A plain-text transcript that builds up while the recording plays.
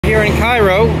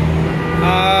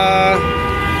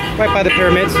right by the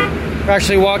pyramids. We're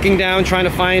actually walking down trying to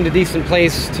find a decent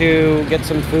place to get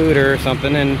some food or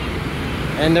something, and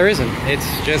there isn't. It's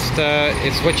just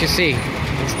it's what you see.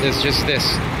 It's just this.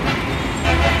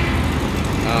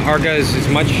 Hargaz is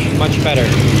much better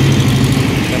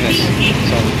than this.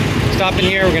 So stopping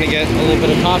here, we're gonna get a little bit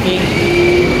of coffee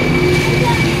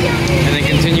and then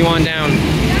continue on down.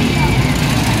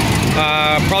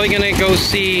 Probably gonna go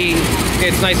see,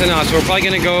 it's nice enough, so we're probably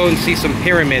gonna go and see some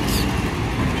pyramids.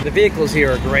 The vehicles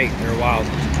here are great, they're wild.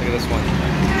 Look at this one.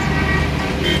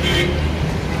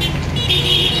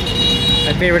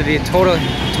 My favorite are the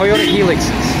Toyota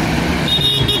Helixes.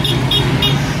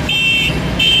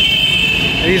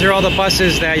 These are all the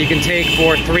buses that you can take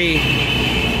for free,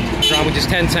 which is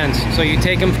 10 cents. So you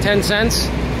take them for 10 cents.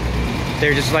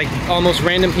 They're just like almost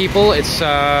random people. It's,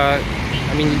 I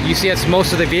mean, you see that's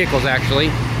most of the vehicles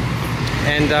actually.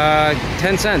 And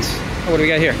 10 cents. Oh, what do we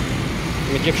got here?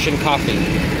 Egyptian coffee.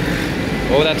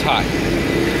 Oh, that's hot.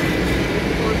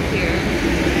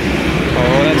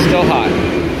 Oh, that's still hot.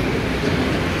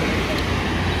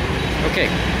 Okay.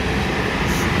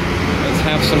 Let's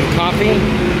have some coffee.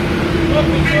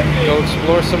 Go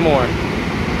explore some more.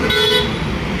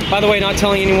 By the way, not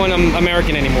telling anyone I'm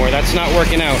American anymore. That's not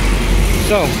working out.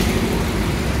 So,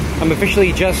 I'm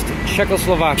officially just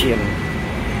Czechoslovakian.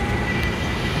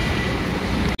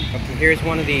 Okay, here's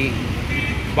one of the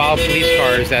wild police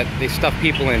cars that they stuff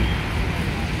people in.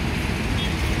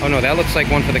 Oh no, that looks like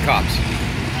one for the cops.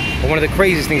 But one of the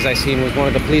craziest things I seen was one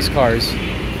of the police cars,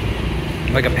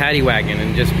 like a paddy wagon,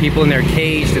 and just people in their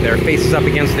cage with their faces up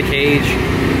against the cage,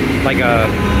 like a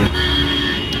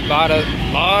lot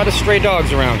of stray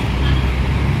dogs around.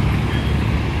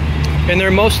 And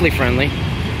they're mostly friendly,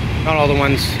 not all the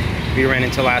ones we ran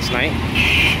into last night.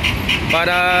 But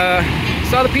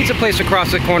saw the pizza place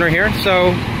across the corner here,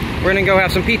 so we're gonna go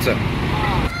have some pizza.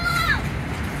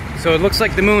 So it looks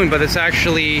like the moon, but it's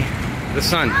actually the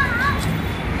sun.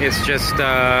 It's just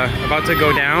about to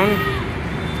go down,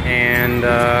 and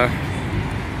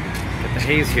get the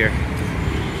haze here.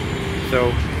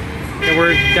 So yeah,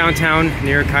 we're downtown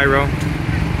near Cairo.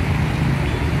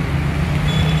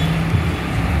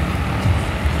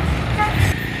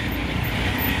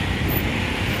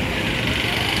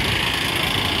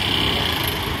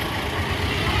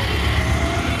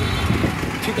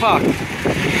 Tupac.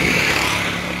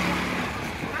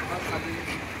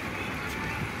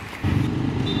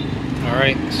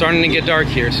 Alright, starting to get dark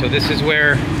here, so this is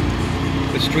where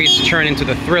the streets turn into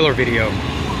the Thriller video.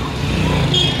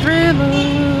 Thriller!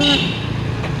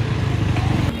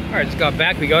 Alright, just got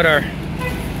back. We got our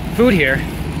food here.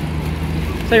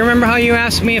 So you remember how you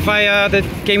asked me if that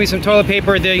gave me some toilet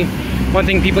paper? The one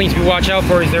thing people need to watch out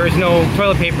for is there is no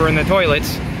toilet paper in the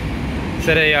toilets.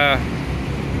 Said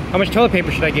how much toilet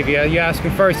paper should I give you? You asked me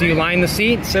first, do you line the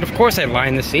seat? I said, of course I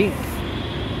line the seat.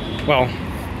 Well,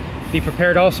 be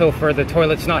prepared also for the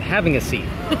toilets not having a seat.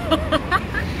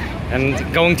 And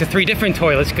going to 3 different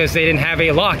toilets because they didn't have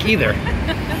a lock either.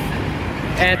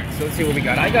 And right, so let's see what we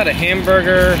got. I got a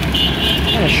hamburger,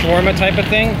 kind of shawarma type of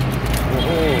thing.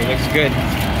 Oh, looks good.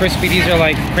 Crispy, these are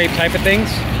like crepe type of things.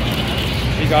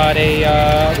 We got a,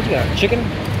 what do you got, chicken?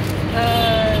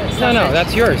 No,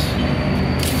 that's yours.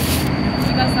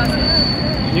 You got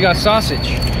sausage. You got sausage.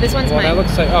 This one's mine. That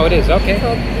looks like, oh, it is, okay.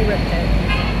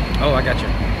 Oh, I got you.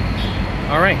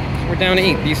 All right, so we're down to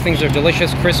eat. These things are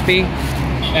delicious, crispy,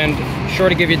 and sure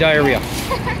to give you diarrhea.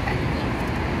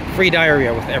 Free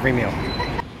diarrhea with every meal.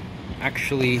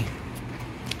 Actually,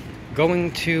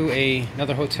 going to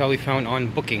another hotel we found on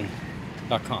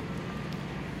booking.com.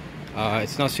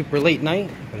 It's not super late night,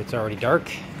 but it's already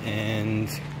dark, and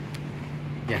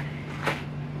yeah.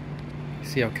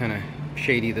 See how kind of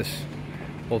shady this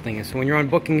whole thing is. So when you're on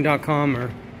booking.com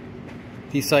or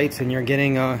these sites and you're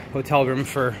getting a hotel room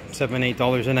for $7,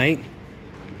 $8 a night,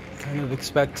 kind of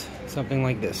expect something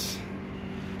like this.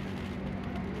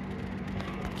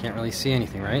 Can't really see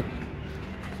anything, right?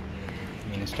 I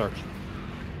mean, it's dark.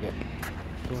 Yep.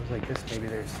 Doors like this, maybe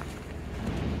there's...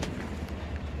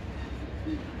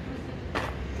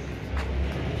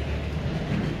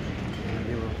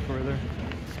 Maybe a little further.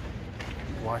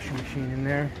 Washing machine in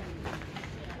there.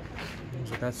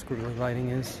 That's what that squiggly lighting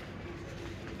is.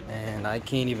 And I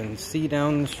can't even see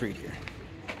down the street here.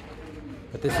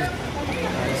 But this is...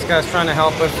 this guy's trying to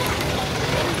help us.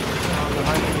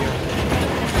 Behind here.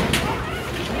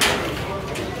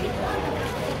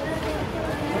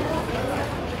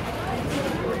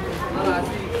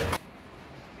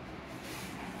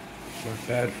 Not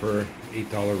bad for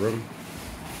 $8 room.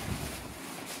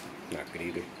 Not good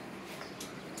either.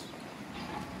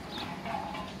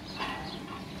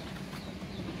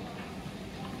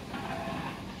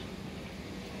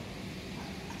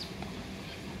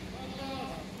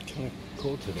 Kind of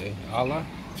cool today. Allah.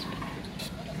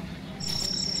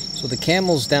 So the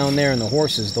camels down there and the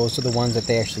horses, those are the ones that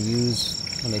they actually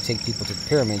use when they take people to the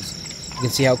pyramids. You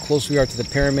can see how close we are to the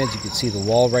pyramids. You can see the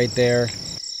wall right there.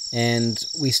 And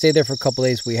we stayed there for a couple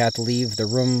days. We had to leave. The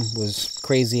room was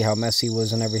crazy how messy it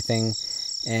was and everything.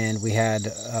 And we had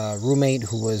a roommate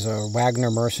who was a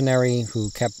Wagner mercenary who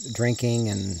kept drinking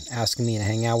and asking me to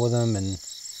hang out with him. And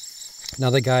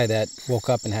another guy that woke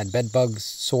up and had bed bugs,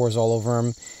 sores all over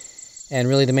him. And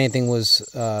really the main thing was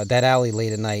that alley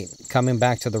late at night. Coming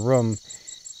back to the room,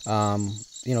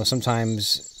 you know,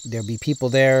 sometimes there'd be people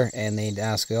there and they'd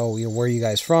ask, oh, where are you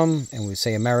guys from? And we'd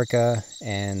say America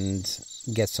and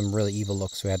get some really evil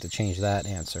looks. So we had to change that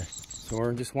answer. So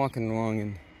we're just walking along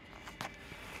and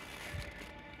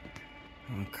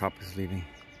the cop is leaving.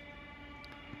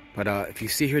 But if you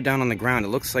see here down on the ground, it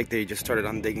looks like they just started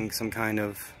undigging some kind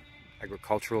of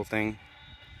agricultural thing.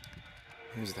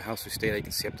 Here's the house we stayed at. You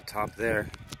can see up the top there.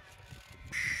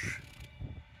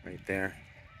 Right there.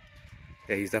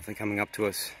 Yeah, he's definitely coming up to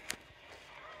us.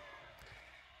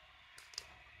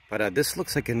 But this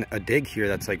looks like a dig here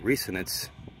that's like recent. It's,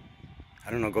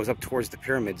 I don't know, goes up towards the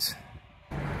pyramids.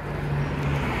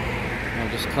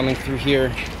 I'm just coming through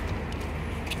here,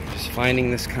 just finding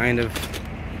this kind of,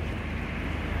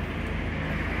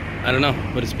 I don't know,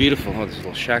 but it's beautiful. Oh, there's a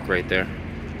little shack right there.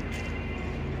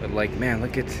 But like, man,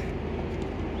 look at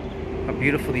how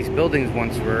beautiful these buildings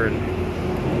once were, and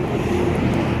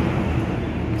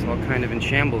it's all kind of in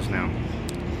shambles now.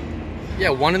 Yeah,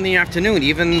 1 in the afternoon.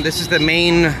 Even this is the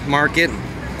main market,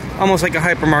 almost like a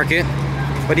hypermarket,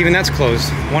 but even that's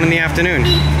closed. 1 in the afternoon.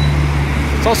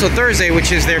 It's also Thursday,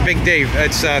 which is their big day.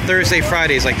 It's Thursday,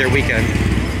 Friday is like their weekend.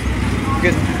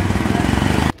 Good.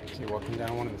 So you're walking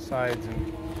down one of the sides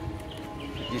and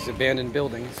these abandoned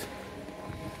buildings.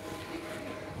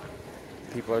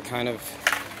 People are kind of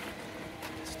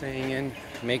staying in,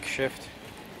 makeshift.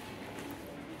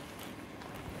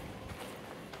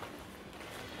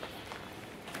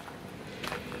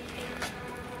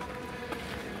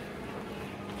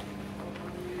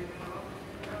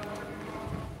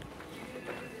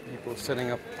 People setting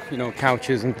up, you know,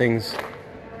 couches and things.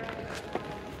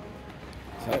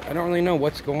 So I don't really know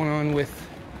what's going on with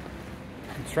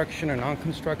construction or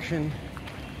non-construction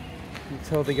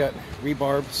until they got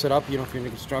rebar set up. You know, if you're in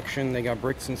construction, they got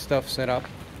bricks and stuff set up.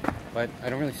 But I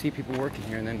don't really see people working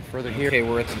here. And then further here, okay,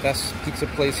 we're at the best pizza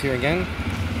place here again.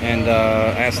 And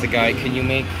I asked the guy, can you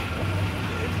make,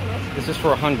 this is for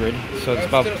 100, so it's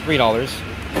about $3.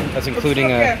 That's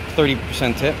including a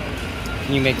 30% tip.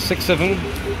 Can you make 6 of them?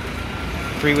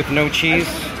 3 with no cheese,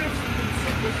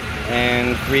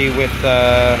 and 3 with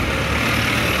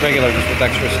regular, just with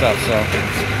extra stuff. So,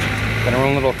 got our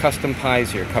own little custom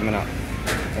pies here coming up.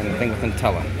 And the thing with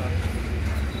Nutella.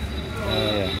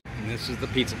 Yeah. And this is the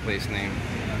pizza place name.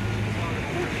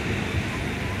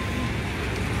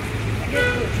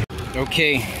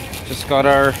 Okay, just got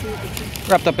our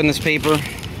wrapped up in this paper.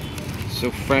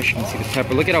 So fresh, you can see the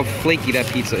pepper. Look at how flaky that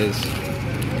pizza is.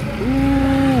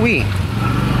 Ooh-wee.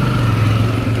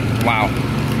 Wow.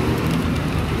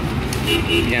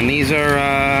 Yeah, and these are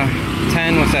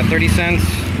 10, what's that, 30 cents?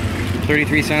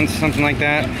 33 cents, something like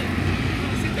that.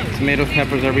 Tomatoes,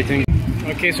 peppers, everything.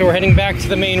 Okay, so we're heading back to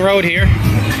the main road here.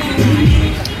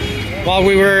 While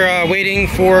we were waiting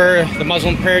for the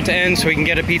Muslim prayer to end so we can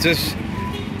get a pizzas,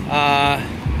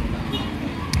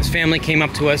 this family came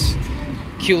up to us.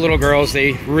 Cute little girls.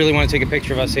 They really want to take a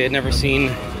picture of us. They had never seen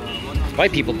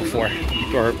white people before,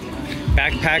 or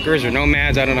backpackers or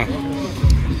nomads, I don't know.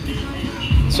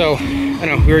 So, I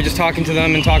don't know, we were just talking to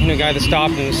them and talking to a guy that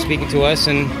stopped and was speaking to us,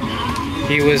 and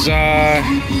he was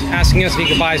asking us if he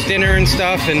could buy us dinner and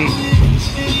stuff, and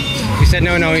we said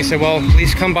no. He said, well, at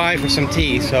least come by for some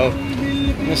tea. So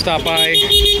I'm gonna stop by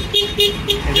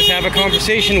and just have a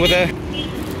conversation with I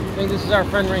think this is our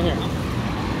friend right here.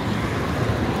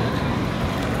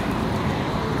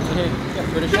 Yeah,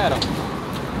 for the shadow.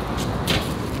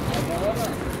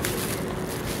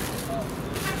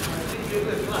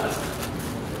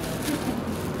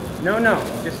 No,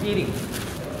 just eating.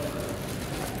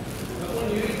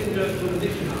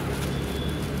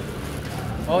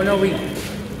 Oh no, we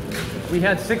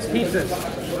had 6 pizzas.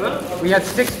 Huh? We had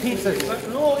 6 pizzas.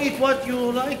 No, eat what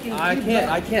you like.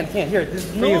 I can't. Here, this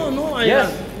is for no, you. No,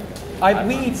 yes.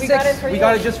 We eat 6. We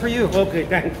got it just for you. Okay,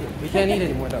 thank you. We can't eat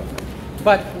anymore though.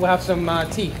 But we'll have some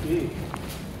tea.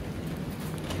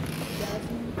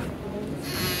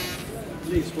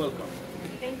 Please, welcome.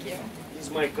 Thank you. This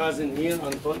is my cousin here,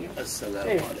 Antonio.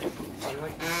 Assalamu alaikum.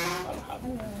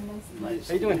 How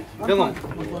you doing? Dylan. Nice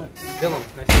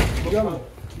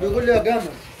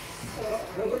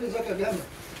to meet you.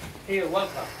 Here,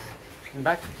 welcome. In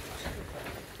back.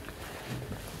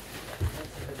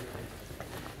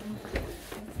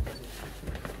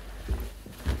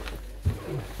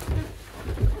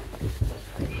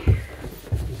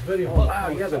 Very Oh, hot. wow,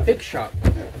 you have a big shop.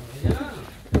 Yeah.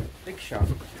 Big shop.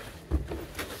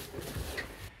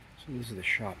 So these are the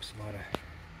shops. A lot of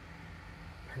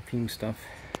perfume stuff.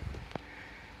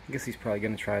 I guess he's probably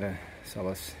going to try to sell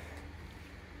us.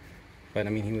 But I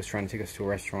mean, he was trying to take us to a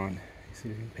restaurant. He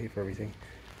said he didn't pay for everything.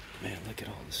 Man, look at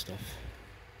all this stuff.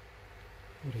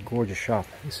 What a gorgeous shop.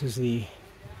 This is the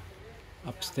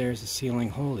upstairs, the ceiling.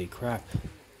 Holy crap.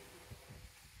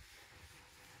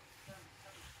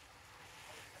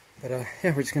 But yeah,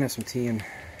 we're just gonna have some tea and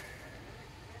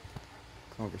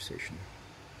conversation.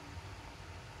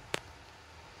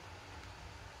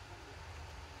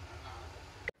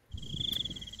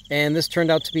 And this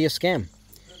turned out to be a scam.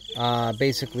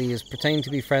 Basically, he was pretending to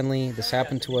be friendly. This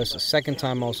happened to us a second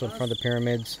time also in front of the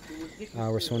pyramids,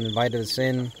 where someone invited us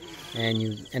in, and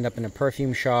you end up in a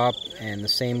perfume shop, and the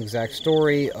same exact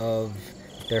story of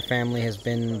their family has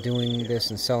been doing this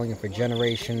and selling it for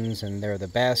generations, and they're the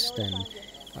best, and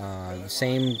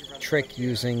same trick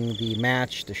using the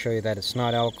match to show you that it's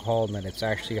not alcohol and that it's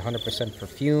actually 100%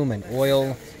 perfume and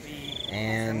oil,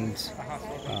 and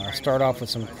start off with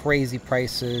some crazy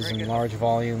prices and large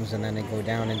volumes, and then they go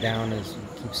down and down as you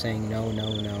keep saying no,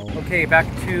 no, no. Okay, back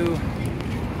to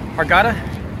Hurghada.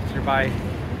 You're by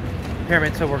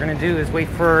Pyramid. So what we're gonna do is wait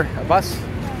for a bus,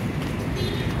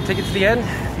 take it to the end,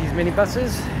 these mini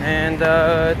buses, and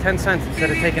 10 cents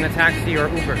instead of taking a taxi or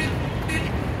Uber.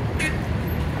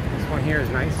 This one here is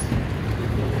nice.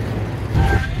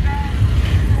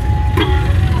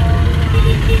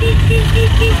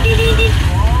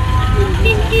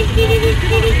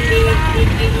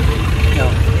 No.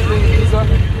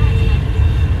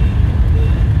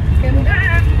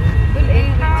 دول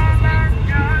ايه؟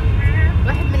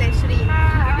 1 من 20.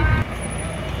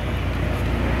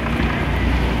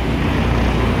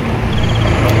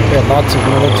 There are lots of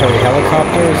military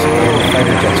helicopters and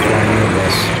fighter jets flying over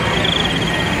this.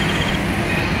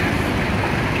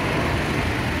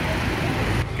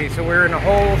 Okay, so we're in a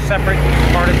whole separate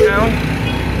part of town.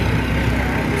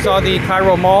 We saw the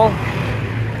Cairo Mall,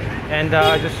 and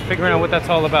just figuring out what that's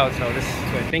all about. So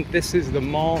I think this is the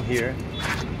mall here,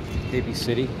 Baby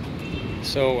City.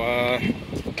 So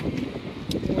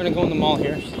we're gonna go in the mall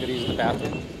here. Just gonna use the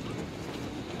bathroom.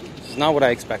 This is not what I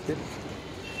expected.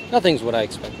 Nothing's what I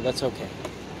expected. That's okay.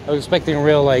 I was expecting a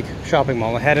real like shopping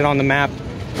mall. I had it on the map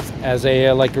as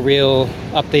a like a real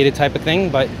updated type of thing,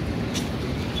 but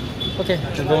okay,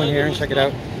 we'll go in here and check it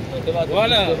out.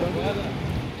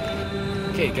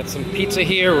 Okay, got some pizza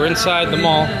here. We're inside the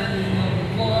mall.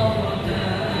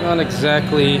 Not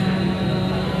exactly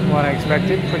what I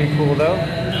expected. Pretty cool though.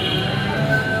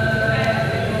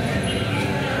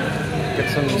 Get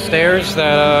some stairs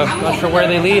that not sure where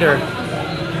they lead, or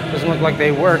doesn't look like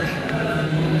they work.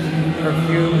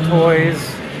 Perfume, toys,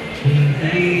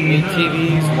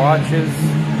 ATVs, watches.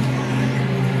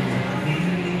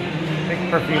 Big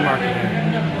perfume market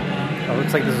here. Oh,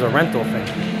 looks like this is a rental thing.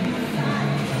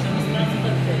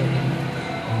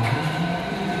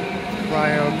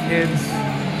 Cryo Kids.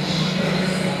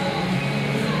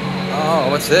 Oh,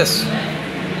 what's this?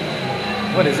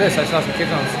 What is this? I saw some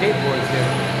kids on skateboards here.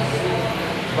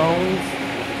 Bones.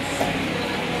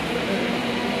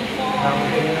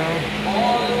 Valentino.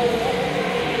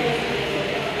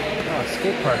 Oh,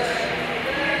 skate parks.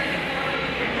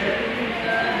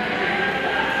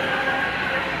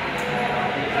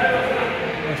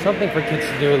 Well, something for kids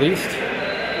to do at least.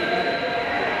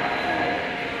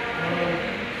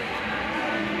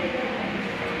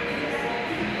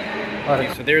 Okay,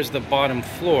 so there's the bottom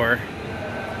floor.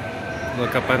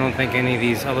 Look up, I don't think any of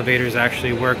these elevators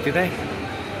actually work, do they?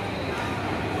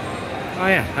 Oh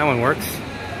yeah, that one works.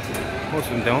 Most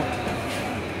of them don't.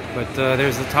 But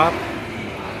there's the top.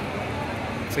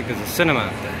 Looks like there's a cinema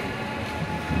out there.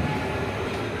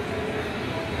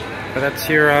 But that's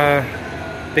your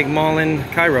big mall in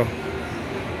Cairo.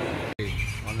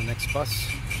 On the next bus,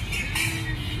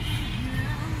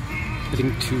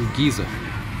 heading to Giza.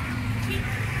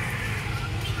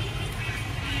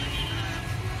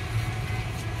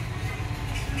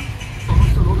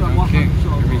 Okay,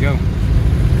 here we go.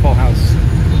 Full house.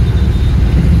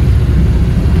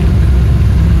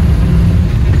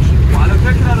 وعلى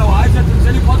فكره لو عايزه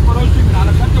تنزلي فاطمه رشدي من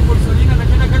على خط البورسلين انا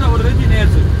كده كده اوريدي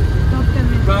نازل. طب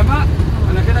تمام. فاهمه؟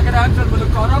 انا كده كده هنزل من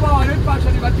الكهرباء وهلف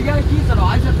عشان يبقى اتجاه الجيزه، لو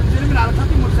عايزه تنزلي من على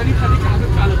خط البورسلين خليكي يا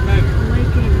حبيبتي على دماغي. الله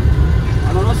يكرمك.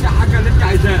 على راسي يا حاجه اللي انت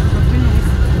عايزاه. ربنا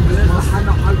يسعدك. لازم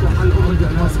حالنا وحالته وحال امي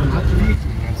مصر.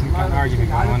 Some kind of argument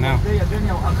going on now.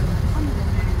 دنيا واخره.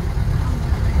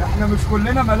 احنا مش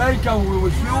كلنا ملايكة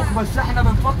وشيوخ، بس احنا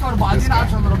بنفكر بعدين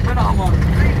عشان ربنا امرنا.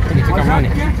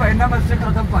 وذكر فانما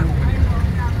الذكرى تنفع المؤمنين.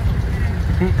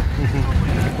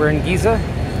 We're in Giza.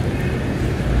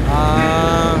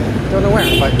 Don't know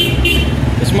where, but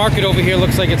this market over here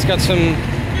looks like it's got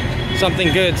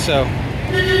something good. So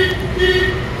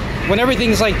when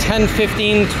everything's like 10,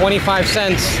 15, 25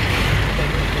 cents,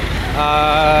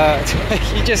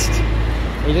 you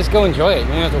just go enjoy it.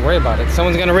 You don't have to worry about it.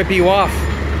 Someone's gonna rip you off.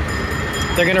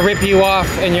 They're gonna rip you off,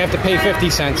 and you have to pay 50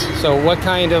 cents. So what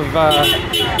kind of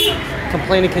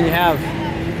complaining can you have?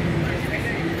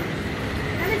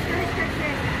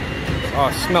 Oh,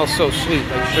 it smells so sweet,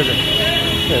 like sugar.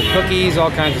 There's cookies,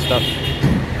 all kinds of stuff.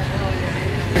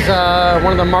 There's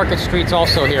one of the market streets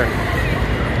also here.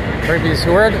 Very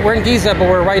beautiful. We're in Giza, but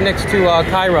we're right next to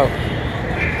Cairo.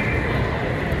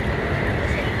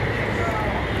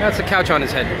 That's a couch on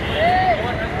his head.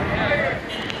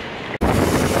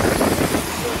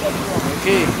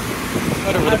 Okay,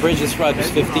 right over the bridge. This ride was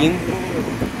 15.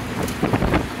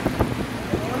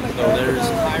 So there's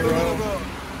Cairo.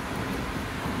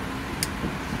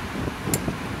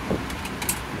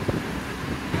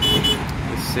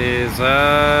 This is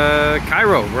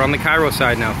Cairo. We're on the Cairo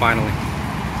side now, finally.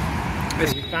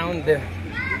 We found the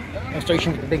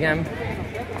station with the big M.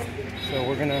 So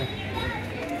we're gonna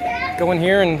go in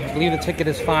here, and I believe the ticket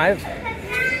is $5.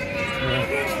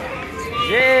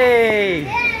 Yay!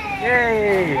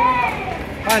 Yay!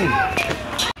 Fun!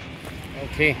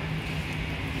 Okay.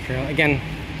 Again,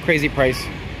 crazy price.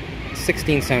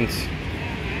 16 cents.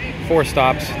 4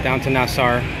 stops down to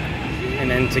Nassar, and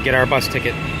then to get our bus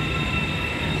ticket.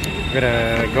 We're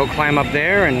gonna go climb up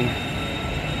there and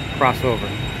cross over.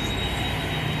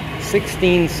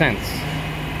 16 cents.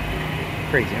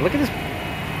 Crazy. And look at this.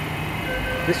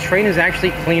 This train is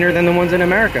actually cleaner than the ones in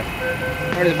America.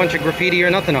 There's a bunch of graffiti or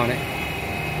nothing on it.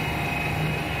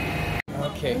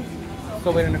 Okay.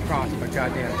 Still waiting to cross, but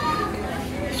goddamn.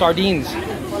 Sardines.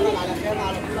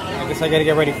 I guess I gotta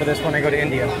get ready for this when I go to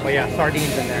India. But yeah,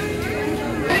 sardines in there.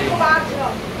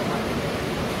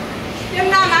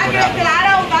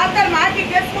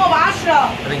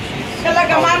 I think she's I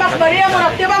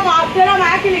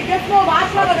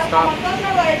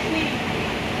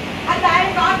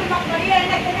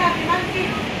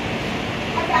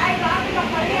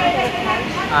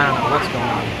don't know what's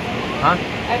going on. Huh?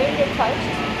 I didn't get touched.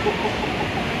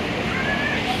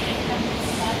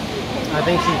 I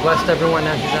think she blessed everyone,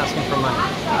 now she's asking for money.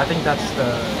 I think that's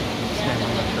the scam,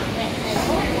 I'm not sure.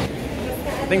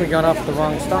 I think we got off at the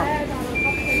wrong stop.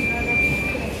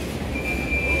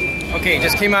 Okay,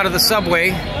 just came out of the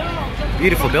subway.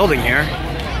 Beautiful building here.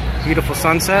 Beautiful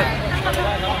sunset.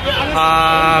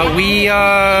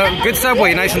 Good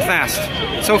subway, nice and fast.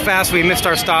 So fast we missed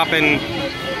our stop and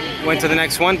went to the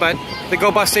next one, but the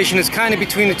Go bus station is kind of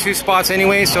between the two spots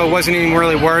anyway, so it wasn't even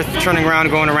really worth turning around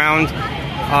and going around.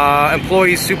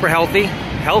 Employees super healthy,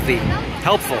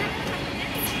 helpful.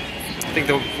 I think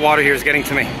the water here is getting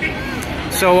to me.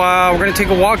 So we're gonna take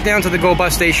a walk down to the Go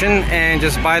bus station and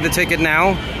just buy the ticket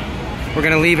now. We're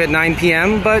gonna leave at 9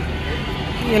 p.m., but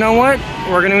you know what?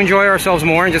 We're gonna enjoy ourselves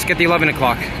more and just get the 11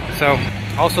 o'clock. So,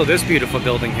 also this beautiful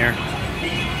building here.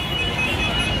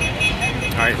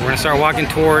 All right, we're gonna start walking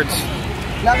towards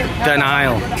the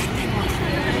Nile.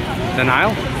 The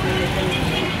Nile?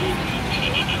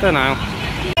 The Nile.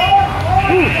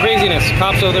 Ooh, craziness.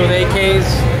 Cops over there with AKs.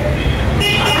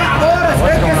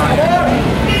 What's going on here?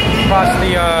 Across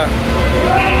the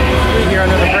street here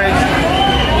under the bridge.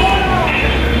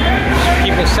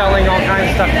 People selling all kinds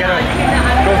of stuff. You gotta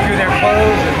go through their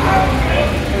clothes.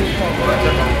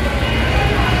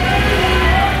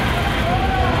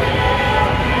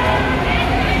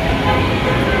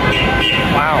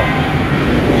 Wow.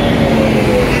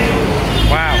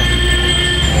 Wow.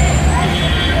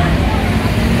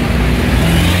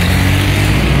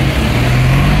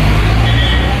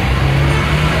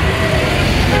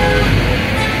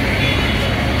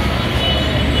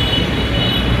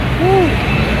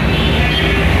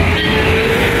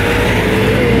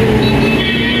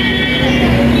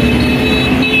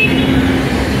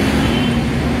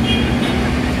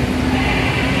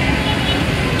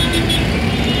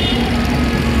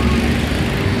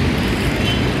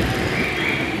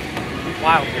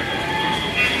 Wow.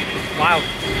 Wow.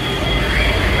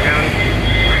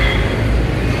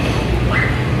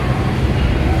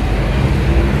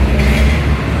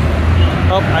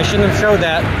 Oh, I shouldn't have showed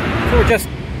that. So we're just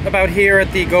about here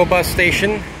at the Go bus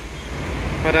station.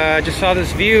 But I just saw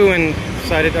this view and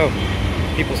decided, oh,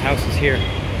 people's houses here.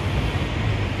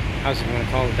 House, if you want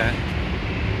to call it that.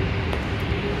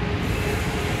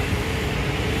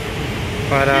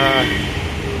 But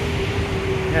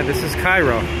Yeah, this is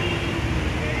Cairo,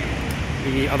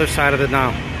 the other side of the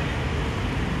Nile.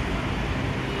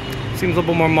 Seems a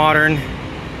little more modern.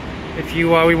 If you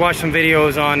we watched some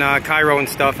videos on Cairo and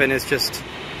stuff, and it's just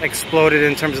exploded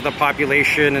in terms of the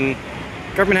population, and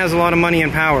government has a lot of money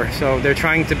and power, so they're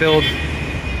trying to build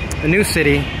a new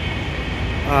city,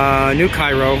 new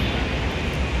Cairo,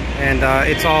 and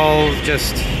it's all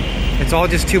just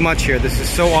too much here. This is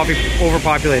so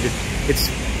overpopulated.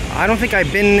 I don't think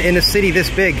I've been in a city this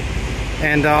big,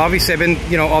 and obviously I've been,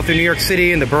 you know, all through New York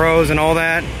City and the boroughs and all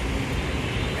that,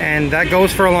 and that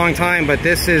goes for a long time, but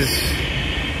this is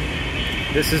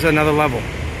another level.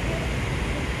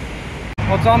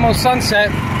 Well, it's almost sunset,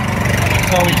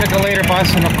 so we took a later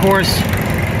bus, and of course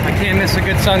I can't miss a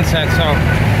good sunset, so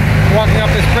we're walking up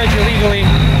this bridge illegally.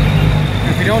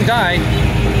 If we don't die,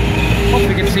 hopefully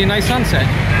we can see a nice sunset.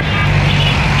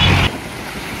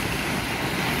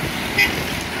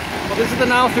 Well, this is the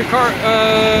Nile through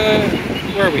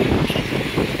where are we?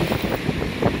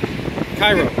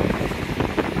 Cairo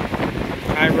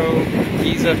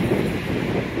Giza.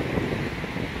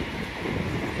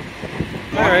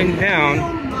 Alright, down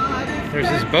there's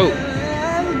this boat,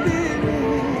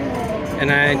 and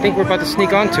I think we're about to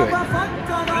sneak onto it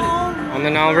on the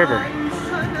Nile River.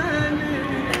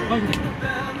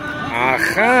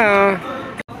 Aha!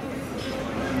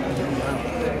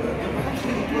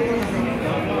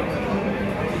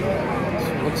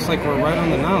 Looks like we're right on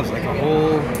the Nile. It's like a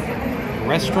whole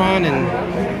restaurant, and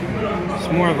it's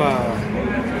more of a,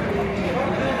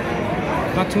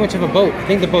 not too much of a boat. I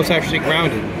think the boat's actually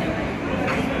grounded.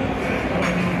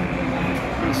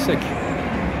 Pretty sick.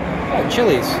 Oh,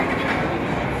 Chili's.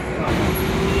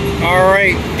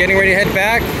 Alright, getting ready to head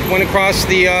back. Went across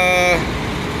the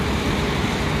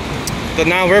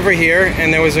Nile River here,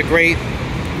 and there was a great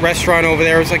restaurant over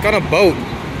there. It was like on a boat.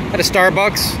 Had a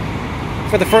Starbucks.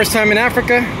 For the first time in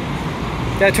Africa,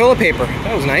 got toilet paper.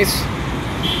 That was nice.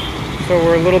 So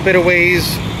we're a little bit of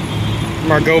ways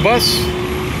from our go bus,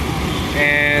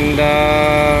 and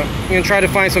we're gonna try to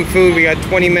find some food. We got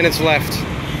 20 minutes left,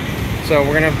 so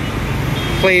we're gonna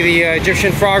play the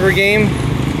Egyptian Frogger game.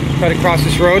 Try to cross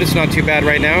this road. It's not too bad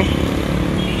right now.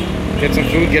 Get some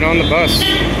food, get on the bus.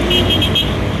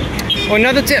 Oh,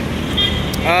 another tip.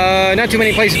 Not too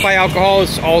many places buy alcohol.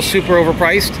 It's all super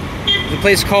overpriced. There's a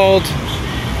place called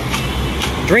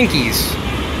Drinkies.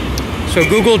 So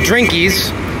Google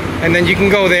Drinkies, and then you can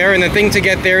go there, and the thing to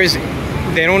get there is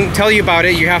they don't tell you about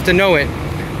it, you have to know it.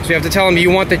 So you have to tell them you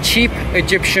want the cheap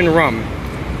Egyptian rum,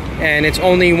 and it's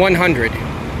only 100,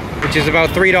 which is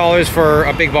about $3 for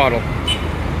a big bottle.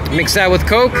 Mix that with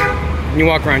Coke, and you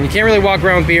walk around. You can't really walk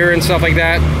around beer and stuff like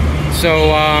that,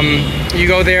 so you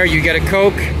go there, you get a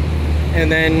Coke, and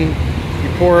then you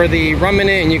pour the rum in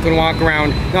it, and you can walk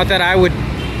around. Not that I would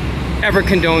ever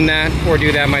condone that or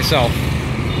do that myself.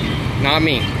 Not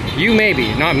me. You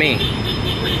maybe, not me.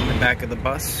 In the back of the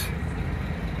bus.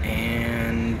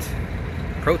 And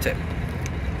pro tip: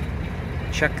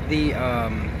 check the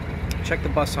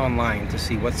bus online to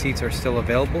see what seats are still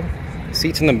available. The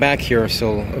seats in the back here are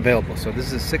still available. So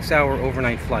this is a 6-hour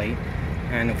overnight flight,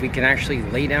 and if we can actually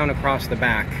lay down across the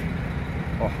back,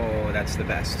 oh, that's the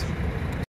best.